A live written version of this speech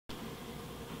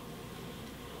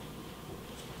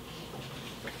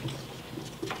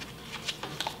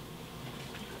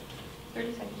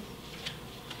30 seconds.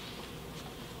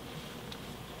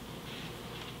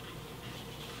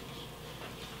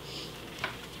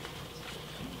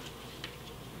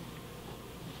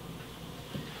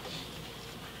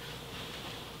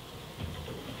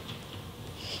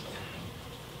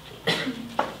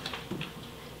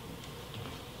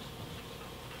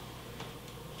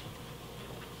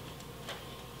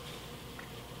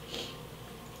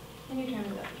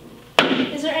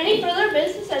 Is there any further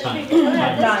business that should be presented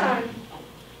at this time?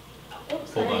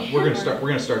 Oops, Hold sorry. on. We're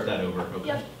gonna start that over. Okay.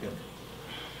 Yep.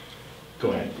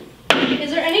 Go ahead. Is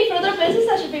there any further business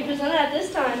that should be presented at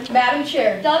this time? Madam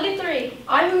Chair, Delegate 3.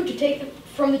 I move to take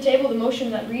from the table the motion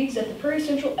that reads that the Prairie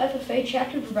Central FFA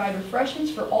chapter provide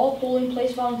refreshments for all polling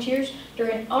place volunteers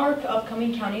during our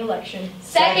upcoming county election.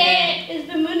 Second. It has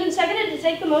been moved and seconded to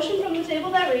take the motion from the table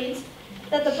that reads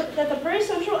that the Prairie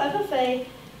Central FFA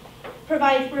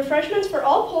provide refreshments for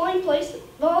all polling place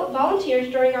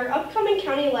volunteers during our upcoming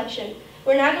county election.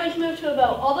 We're now going to move to a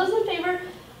vote. All those in favor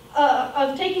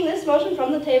of taking this motion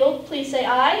from the table, please say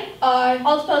aye. Aye.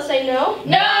 All opposed say no.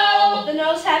 No. The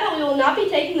noes have it. We will not be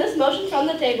taking this motion from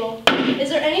the table. Is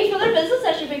there any further business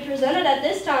that should be presented at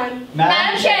this time?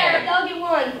 Madam Chair. Delegate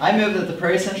 1. I move that the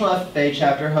Prairie Central FFA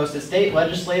chapter host a state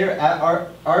legislator at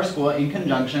our school in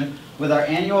conjunction with our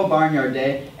annual Barnyard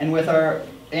Day and with our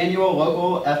annual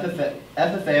local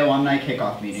FFA alumni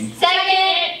kickoff meeting. Second.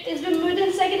 It's been moved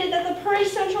and seconded that the Prairie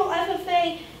Central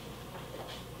FFA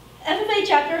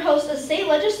chapter hosts a state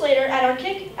legislator at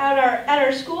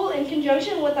our school in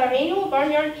conjunction with our annual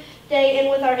Barnyard Day and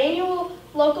with our annual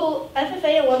local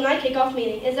FFA alumni kickoff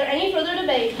meeting. Is there any further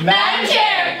debate? Madam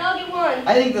Chair. Delegate 1.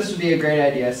 I think this would be a great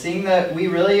idea, seeing that we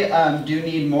really do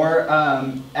need more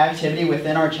activity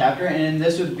within our chapter, and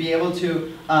this would be able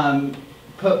to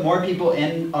put more people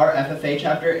in our FFA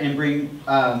chapter and bring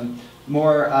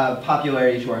more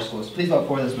popularity to our schools. Please vote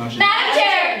for this motion. Madam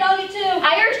Chair. Delegate 2.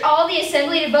 I urge all the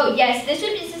assembly to vote yes. This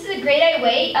is a great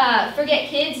way for get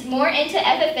kids more into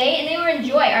FFA, and they will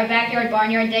enjoy our backyard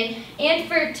barnyard day, and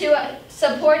to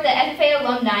support the FFA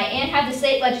alumni and have the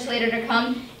state legislator to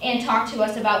come and talk to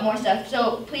us about more stuff.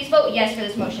 So please vote yes for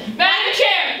this motion. Madam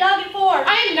Chair. Delegate 4.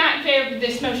 I am not in favor of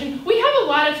this motion. We have a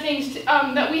lot of things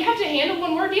that we have to handle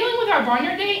when we're dealing with our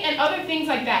Barnyard Day and other things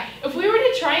like that. If we were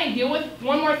to try and deal with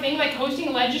one more thing like hosting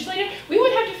a legislator, we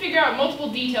would have to figure out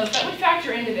multiple details that would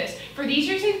factor into this. For these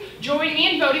reasons, join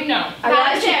me in voting no. I will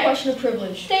Madam ask you a Chair. question of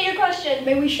privilege. State your question.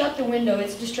 May we shut the window?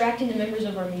 It's distracting the members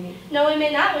of our meeting. No, we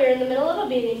may not. We are in the middle of a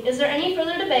meeting. Is there any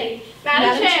further debate?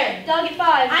 Madam Chair. Delegate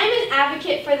 5. I am an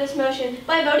advocate for this motion.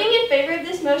 By voting in favor of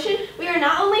this motion, we are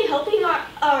not only helping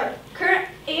our current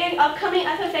and upcoming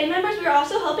FFA members, we are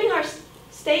also helping our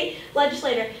state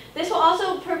legislator. This will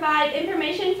also provide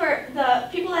information for the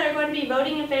people that are going to be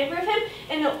voting in favor of him,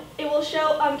 and it will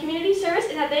show community service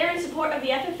and that they are in support of the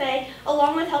FFA,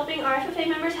 along with helping our FFA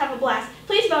members have a blast.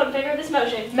 Please vote in favor of this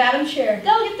motion. Madam Chair,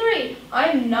 Delegate 3.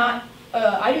 I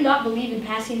do not believe in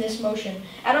passing this motion.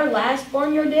 At our last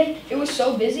Barnyard Day, it was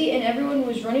so busy and everyone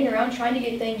was running around trying to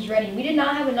get things ready. We did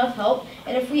not have enough help,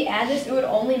 and if we add this, it would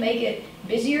only make it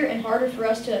busier and harder for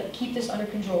us to keep this under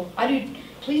control.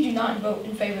 Please do not vote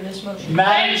in favor of this motion.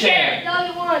 Madam Chair.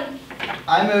 Delegate 1.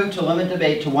 I move to limit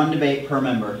debate to 1 debate per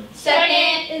member. Second.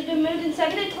 It has been moved and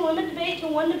seconded to limit debate to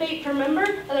 1 debate per member.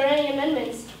 Are there any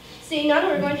amendments? Seeing none,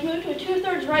 we're going to move to a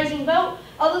 2/3 rising vote.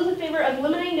 All those in favor of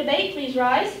limiting debate, please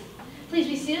rise. Please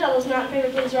be seated. All those not in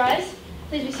favor, please rise.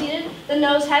 Please be seated. The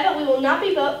noes have it. We will not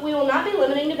be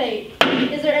limiting debate.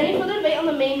 Is there any further debate on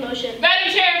the main motion?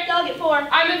 Madam Chair. Delegate 4.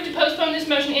 I move to postpone this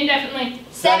motion indefinitely.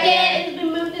 Second. It has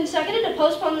been moved and seconded to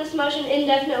postpone this motion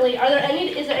indefinitely.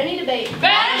 Is there any debate?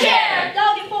 Madam Chair.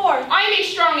 Delegate 4. I am a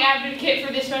strong advocate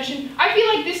for this motion. I feel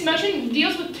like this motion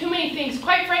deals with too many things.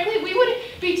 Quite frankly, we would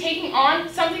be taking on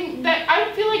something that I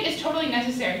don't feel like is totally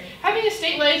necessary. Having a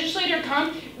state legislator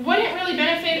come wouldn't really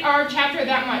benefit our chapter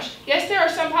that much. Yes, there are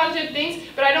some positive things,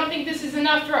 but I don't think this is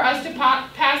enough for us to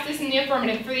pass this in the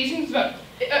affirmative. For these reasons, vote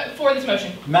for this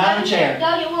motion. Madam Chair.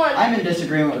 Delegate 1. I'm in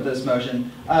disagreement with this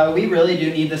motion. We really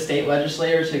do need the state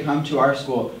legislator to come to our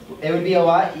school. It would be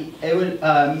it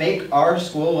would make our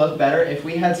school look better if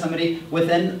we had somebody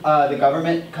within the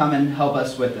government come and help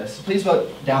us with this. Please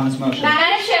vote down this motion.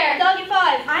 Madam Chair. Delegate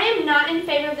 5. I am not in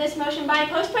favor of this motion. By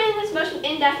postponing this motion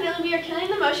indefinitely, we are killing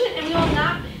the motion, and we will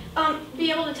not be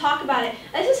able to talk about it.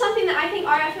 This is something that I think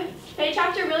our FFA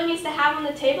chapter really needs to have on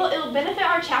the table. It will benefit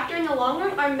our chapter in the long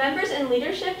run, our members and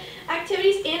leadership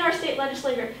activities, and our state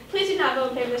legislator. Please do not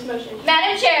vote in favor of this motion.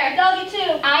 Madam Chair. Delegate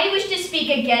 2. I wish to speak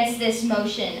against this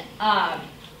motion.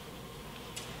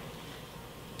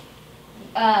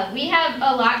 We have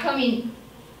a lot coming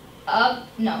up.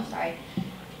 No, sorry.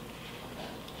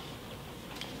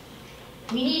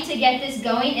 We need to get this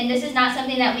going, and this is not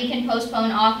something that we can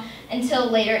postpone off until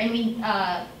later, and we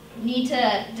need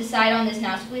to decide on this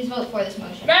now, so please vote for this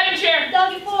motion. Madam Chair,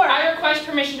 Delegate 4. I request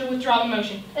permission to withdraw the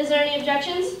motion. Is there any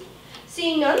objections?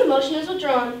 Seeing none, the motion is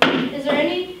withdrawn. Is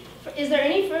there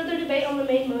any further debate on the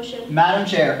main motion? Madam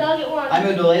Chair, Delegate 1. I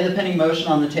move to lay the pending motion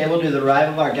on the table due to the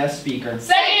arrival of our guest speaker.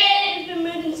 Second! It has been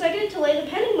moved and seconded to lay the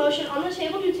pending motion on the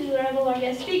table due to the arrival of our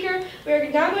guest speaker. We are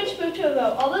now going to move to a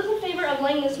vote. All those in favor of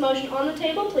laying this motion on the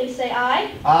table, please say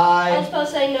aye. All Aye.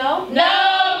 opposed say no.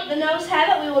 No! The noes have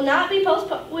it. We will not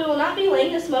be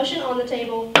laying this motion on the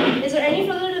table. Is there any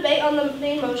further debate on the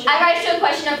main motion? I rise to a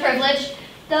question of privilege.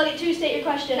 Delegate 2, state your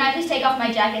question. Can I please take off my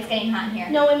jacket? It's getting hot in here.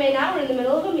 No, we may not. We're in the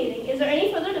middle of a meeting. Is there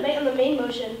any further debate on the main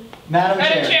motion? Madam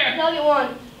Madam Chair, Chair, Delegate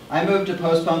 1. I move to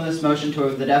postpone this motion to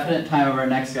the definite time of our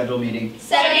next scheduled meeting.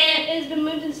 Second. It has been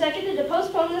moved and seconded to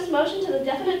postpone this motion to the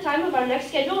definite time of our next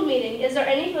scheduled meeting. Is there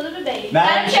any further debate?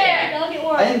 Madam Chair. Delegate I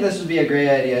 1. think this would be a great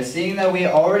idea, seeing that we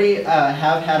already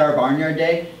have had our barnyard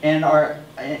day, and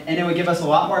it would give us a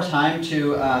lot more time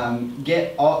to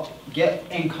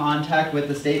get in contact with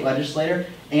the state legislator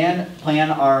and plan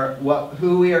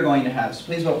who we are going to have. So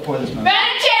please vote for this motion.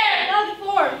 Madam Chair! Delegate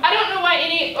 4. I don't know why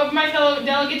any of my fellow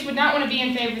delegates would not want to be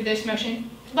in favor of this motion.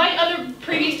 Like other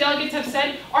previous delegates have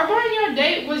said, our barnyard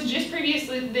day was just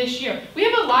previously this year. We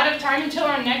have a lot of time until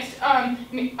our next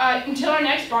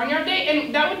barnyard day,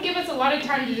 and that would give us a lot of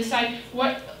time to decide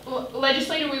what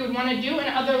legislator we would want to do and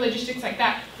other logistics like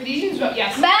that. For these reasons, vote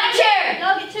yes. Madam Chair.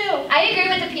 Delegate 2. I agree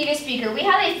with the previous speaker. We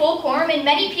have a full quorum and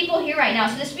many people here right now,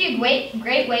 so this would be a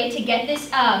great way to get this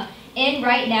in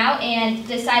right now and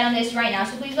decide on this right now.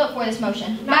 So please vote for this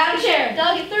motion. Madam Chair.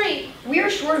 Delegate 3. We are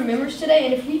short of members today,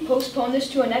 and if we postpone this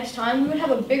to a next time, we would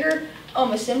have a bigger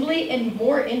assembly and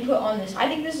more input on this. I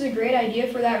think this is a great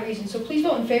idea for that reason, so please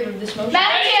vote in favor of this motion.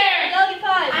 Madam Chair. Delegate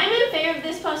 5. I'm in favor of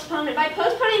this postponement. By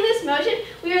postponing this motion,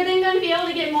 we are then going to be able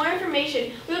to get more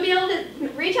information. We will be able to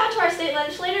reach out to our state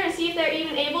legislator and see if they're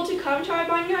even able to come to our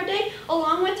barnyard day,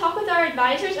 along with talk with our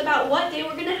advisors about what day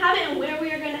we're going to have it and where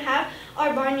we are going to have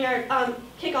our barnyard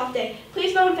kickoff day.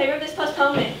 Please vote in favor of this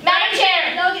postponement. Madam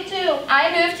Chair. Delegate 2.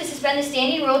 I move to suspend the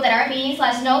standing rule that our meetings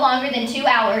last no longer than 2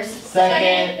 hours.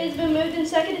 Second. It's been moved and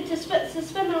seconded to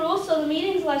suspend the rules so the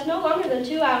meetings last no longer than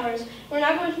 2 hours. We're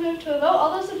now going to move to a vote.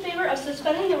 All those in favor of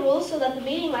suspending the rules so that the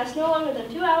meeting lasts no longer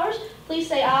than 2 hours, please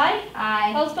say aye.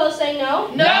 Aye. All opposed say no.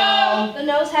 No! The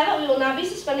noes have it. We will not be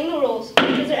suspending the rules.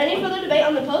 Is there any further debate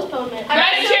on the postponement?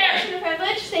 Madam Chair. Question of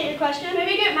privilege. State your question.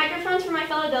 Maybe get microphones for my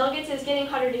fellow delegates. It's getting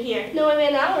harder to hear. No, we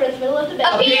may not. We're in the middle of debate.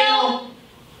 Appeal.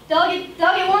 Delegate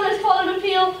 1 has called an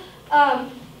appeal.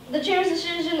 The chair's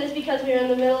decision is because we are in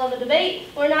the middle of a debate.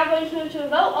 We're now going to move to a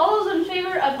vote. All those in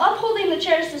favor of upholding the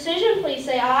chair's decision, please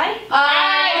say aye.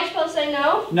 Aye. All opposed say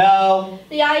no. No.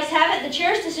 The ayes have it. The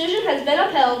chair's decision has been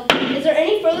upheld. Is there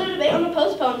any further debate on the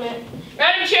postponement?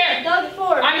 Madam Chair, Delegate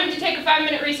 4. I move to take a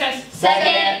 5-minute recess. Second.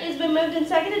 It has been moved and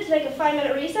seconded to take a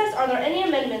 5-minute recess. Are there any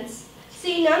amendments?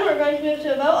 Seeing none, we're going to move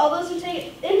to a vote. All those in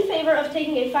favor of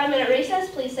taking a 5-minute recess,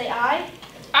 please say aye.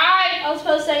 Aye. All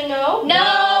opposed say no.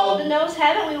 No. The noes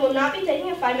have it. We will not be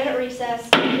taking a 5-minute recess.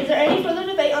 Is there any further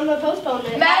debate on the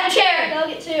postponement? Madam Chair.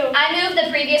 Delegate 2. I move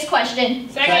the previous question.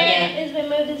 Second. It has been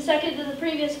moved and seconded to the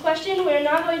previous question. We are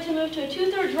now going to move to a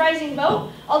 2/3 rising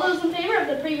vote. All those in favor of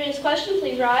the previous question,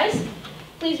 please rise.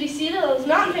 Please be seated. Those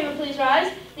not in favor, please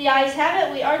rise. The ayes have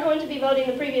it. We are going to be voting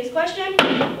the previous question.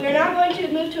 We are now going to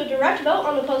move to a direct vote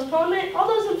on the postponement. All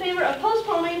those in favor of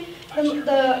postponing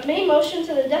the main motion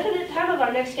to the definite time of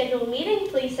our next scheduled meeting,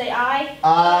 please say aye.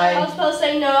 All Aye. opposed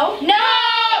say no. No.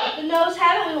 The noes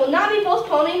have it. We will not be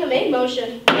postponing the main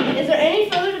motion. Is there any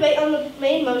further debate on the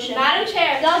main motion? Madam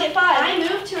Chair, Delegate 5. I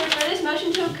move to refer this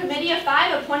motion to a committee of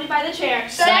 5 appointed by the chair.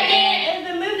 Second. It has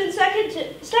been moved and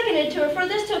seconded to refer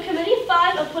this to a committee of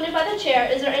 5 appointed by the chair.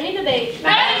 Is there any debate?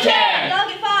 Madam Chair.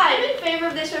 Delegate I'm 5. in favor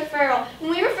of this referral.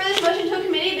 When we refer this motion to a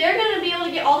committee, they're going to be able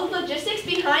to get all the logistics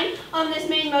behind this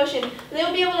main motion.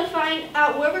 They'll be able to find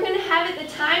out where we're going to have it, the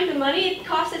time, the money, the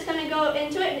cost that's going to go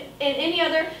into it, and any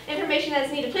other information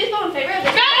that's needed. Please vote in favor of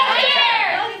this. Madam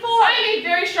Chair. Delegate 4. I'm a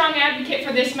very strong advocate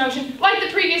for this motion. Like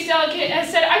the previous delegate has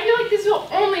said, I feel like this will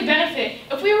only benefit.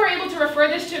 If we were able to refer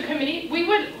this to a committee, we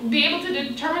would be able to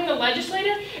determine the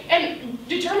legislator and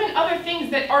determine other things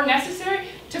that are necessary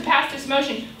to pass this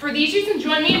motion. For these reasons,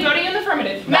 join me in voting in the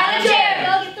affirmative. Madam Chair.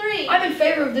 Delegate 3. I'm in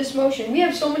favor of this motion. We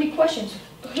have so many questions.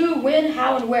 Who, when,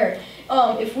 how, and where.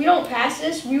 If we don't pass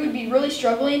this, we would be really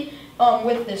struggling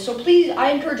with this. So please,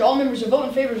 I encourage all members to vote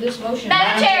in favor of this motion.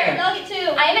 Madam Chair. Delegate 2.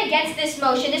 I am against this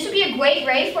motion. This would be a great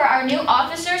way for our new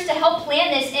officers to help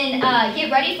plan this and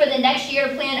get ready for the next year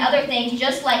to plan other things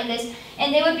just like this.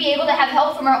 and they would be able to have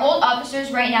help from our old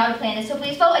officers right now to plan this. So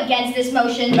please vote against this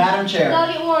motion. Madam Chair,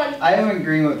 Delegate 1. I am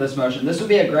agreeing with this motion. This would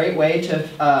be a great way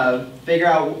to figure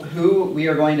out who we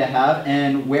are going to have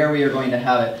and where we are going to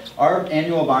have it. Our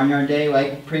annual Barnyard Day,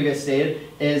 like previous stated,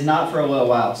 is not for a little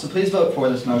while. So please vote for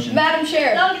this motion. Madam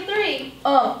Chair, Delegate 3.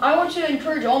 I want to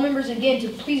encourage all members again to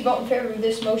please vote in favor of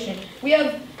this motion. We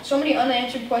have so many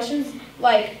unanswered questions,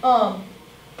 like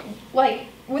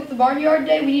with the Barnyard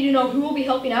Day, we need to know who will be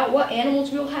helping out, what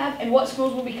animals we'll have, and what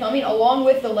schools will be coming, along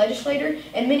with the legislator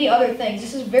and many other things.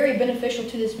 This is very beneficial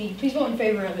to this meeting. Please vote in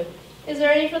favor of it. Is there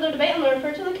any further debate on the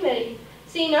refer to the committee?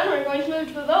 Seeing none, we're going to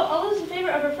move to a vote. All those in favor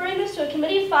of referring this to a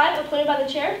committee of 5 appointed by the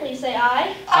chair, please say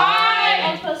aye. Aye.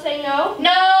 All opposed say no.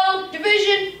 No!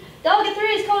 Division! Delegate 3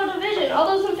 is called a division. All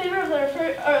those in favor of the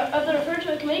refer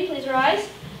to a committee, please rise.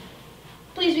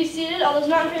 Please be seated. All those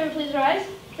not in favor, please rise.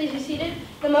 Please be seated.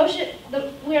 The noes have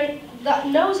it. We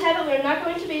are not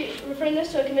going to be referring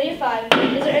this to a committee of 5.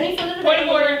 Is there any further debate? Point of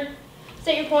order.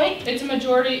 State your point. It's a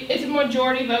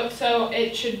majority vote, so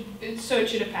it should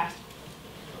have passed.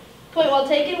 Point well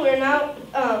taken. We are now,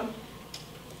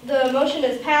 the motion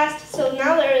is passed, so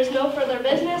now there is no further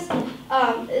business.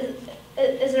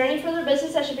 Is there any further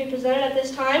business that should be presented at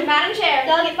this time? Madam Chair,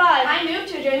 Delegate 5. I move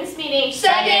to adjourn this meeting.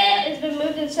 Second. It's been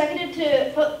moved and seconded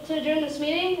to adjourn this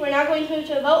meeting. We're now going to move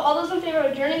to a vote. All those in favor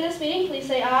of adjourning this meeting, please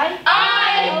say aye.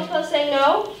 Aye. All opposed say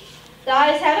no. The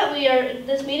ayes have it.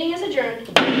 This meeting is adjourned.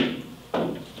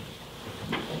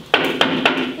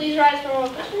 Please rise for oral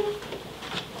questions.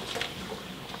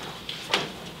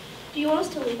 Do you want us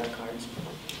to leave our cards?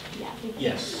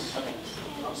 Yes. Okay.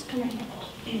 I'll just come right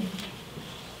here.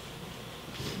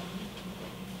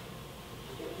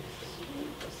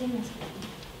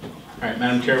 All right,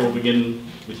 Madam Chair, we'll begin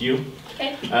with you.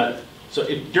 Okay. So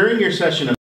during your session of